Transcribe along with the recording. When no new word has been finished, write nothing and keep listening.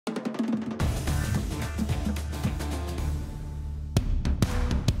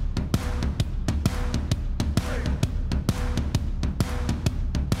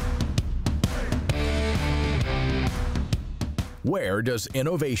Where does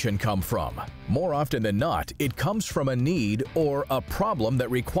innovation come from? More often than not, it comes from a need or a problem that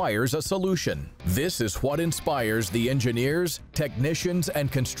requires a solution. This is what inspires the engineers, technicians,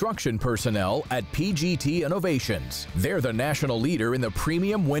 and construction personnel at PGT Innovations. They're the national leader in the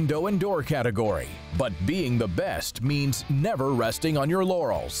premium window and door category. But being the best means never resting on your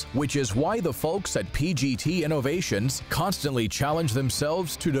laurels, which is why the folks at PGT Innovations constantly challenge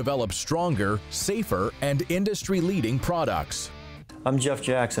themselves to develop stronger, safer, and industry-leading products. I'm Jeff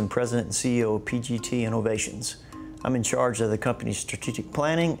Jackson, President and CEO of PGT Innovations. I'm in charge of the company's strategic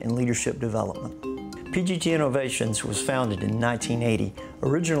planning and leadership development. PGT Innovations was founded in 1980,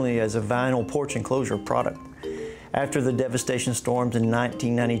 originally as a vinyl porch enclosure product. After the devastation storms in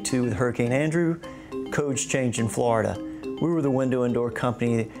 1992 with Hurricane Andrew, codes changed in Florida. We were the window and door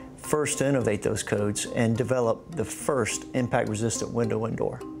company first to innovate those codes and develop the first impact-resistant window and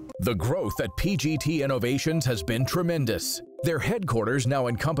door. The growth at PGT Innovations has been tremendous. Their headquarters now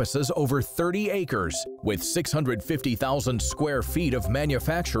encompasses over 30 acres, with 650,000 square feet of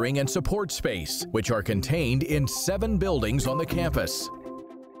manufacturing and support space, which are contained in 7 buildings on the campus.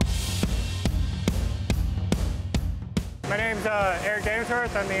 My name's Eric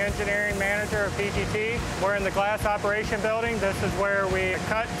Damesworth. I'm the engineering manager of PGT. We're in the glass operation building. This is where we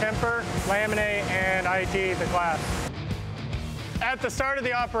cut, temper, laminate, and IG the glass. At the start of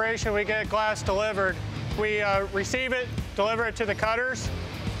the operation, we get glass delivered. We receive it, deliver it to the cutters,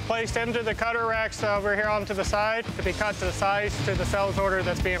 placed into the cutter racks over here onto the side to be cut to the size to the sales order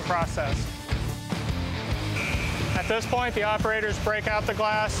that's being processed. At this point, the operators break out the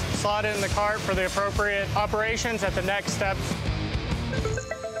glass, slot it in the cart for the appropriate operations at the next steps.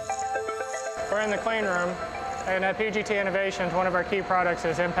 We're in the clean room, and at PGT Innovations, one of our key products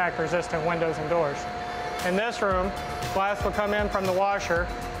is impact-resistant windows and doors. In this room, glass will come in from the washer.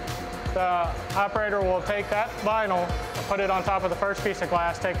 The operator will take that vinyl, put it on top of the first piece of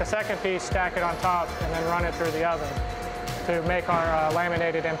glass, take the second piece, stack it on top, and then run it through the oven to make our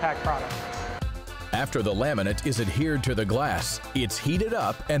laminated impact product. After the laminate is adhered to the glass, it's heated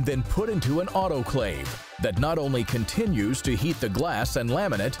up and then put into an autoclave that not only continues to heat the glass and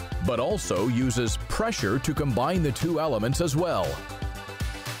laminate, but also uses pressure to combine the two elements as well.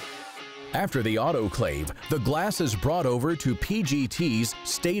 After the autoclave, the glass is brought over to PGT's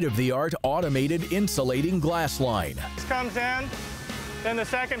state-of-the-art automated insulating glass line. This comes in, then the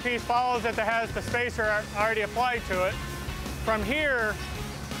second piece follows it that has the spacer already applied to it. From here,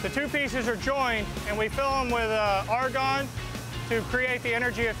 the two pieces are joined and we fill them with argon to create the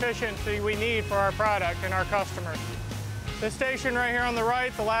energy efficiency we need for our product and our customers. This station right here on the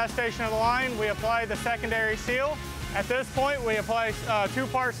right, the last station of the line, we apply the secondary seal. At this point, we apply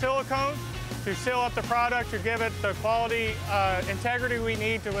 2-part silicone to seal up the product to give it the quality, integrity we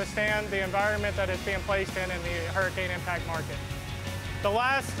need to withstand the environment that it's being placed in the hurricane impact market. The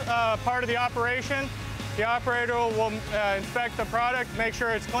last part of the operation, the operator will inspect the product, make sure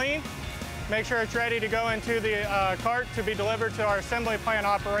it's clean, make sure it's ready to go into the cart to be delivered to our assembly plant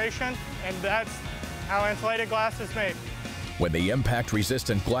operation, and that's how insulated glass is made. When the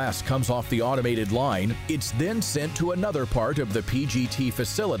impact-resistant glass comes off the automated line, it's then sent to another part of the PGT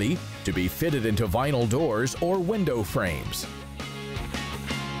facility to be fitted into vinyl doors or window frames.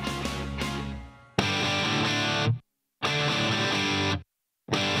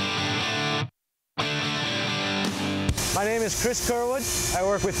 My name is Chris Kerwood. I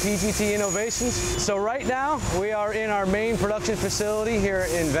work with PGT Innovations. So right now, we are in our main production facility here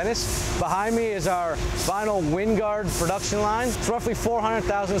in Venice. Behind me is our vinyl wind guard production line. It's roughly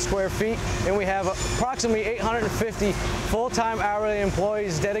 400,000 square feet, and we have approximately 850 full-time hourly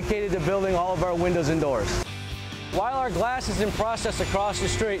employees dedicated to building all of our windows and doors. While our glass is in process across the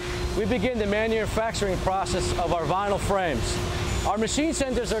street, we begin the manufacturing process of our vinyl frames. Our machine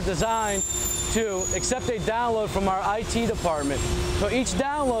centers are designed to accept a download from our IT department. So each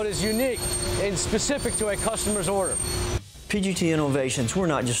download is unique and specific to a customer's order. PGT Innovations, we're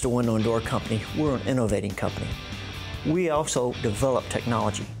not just a window and door company, we're an innovating company. We also develop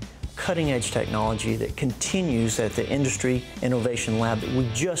technology, cutting-edge technology that continues at the Industry Innovation Lab that we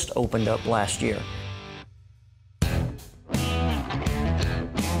just opened up last year.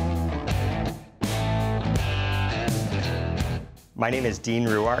 My name is Dean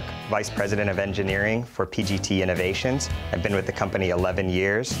Ruark, Vice President of Engineering for PGT Innovations. I've been with the company 11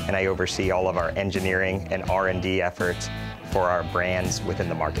 years, and I oversee all of our engineering and R&D efforts for our brands within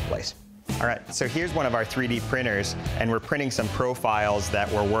the marketplace. All right, so here's one of our 3D printers, and we're printing some profiles that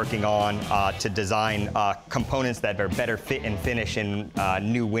we're working on to design components that are better fit and finish in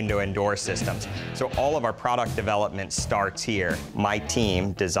new window and door systems. So all of our product development starts here. My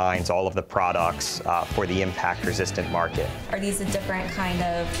team designs all of the products for the impact-resistant market. Are these a different kind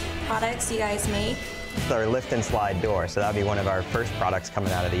of products you guys make? Our lift and slide door, so that'll be one of our first products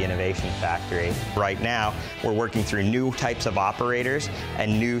coming out of the innovation factory. Right now, we're working through new types of operators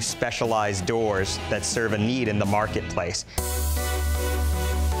and new specialized doors that serve a need in the marketplace.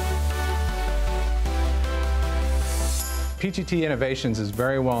 PGT Innovations is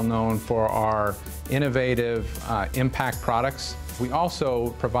very well known for our innovative impact products. We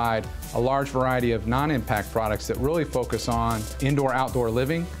also provide a large variety of non-impact products that really focus on indoor-outdoor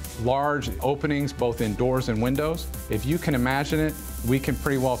living, large openings both in doors and windows. If you can imagine it, we can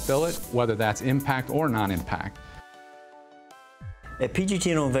pretty well fill it, whether that's impact or non-impact. At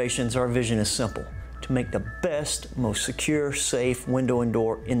PGT Innovations, our vision is simple: to make the best, most secure, safe window and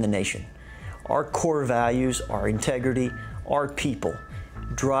door in the nation. Our core values, our integrity, our people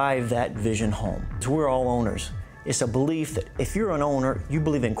drive that vision home. We're all owners. It's a belief that if you're an owner, you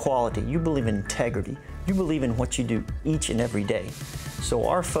believe in quality, you believe in integrity, you believe in what you do each and every day. So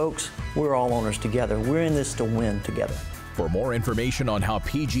our folks, we're all owners together. We're in this to win together. For more information on how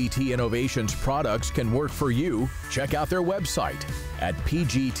PGT Innovations products can work for you, check out their website at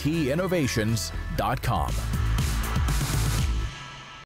pgtinnovations.com.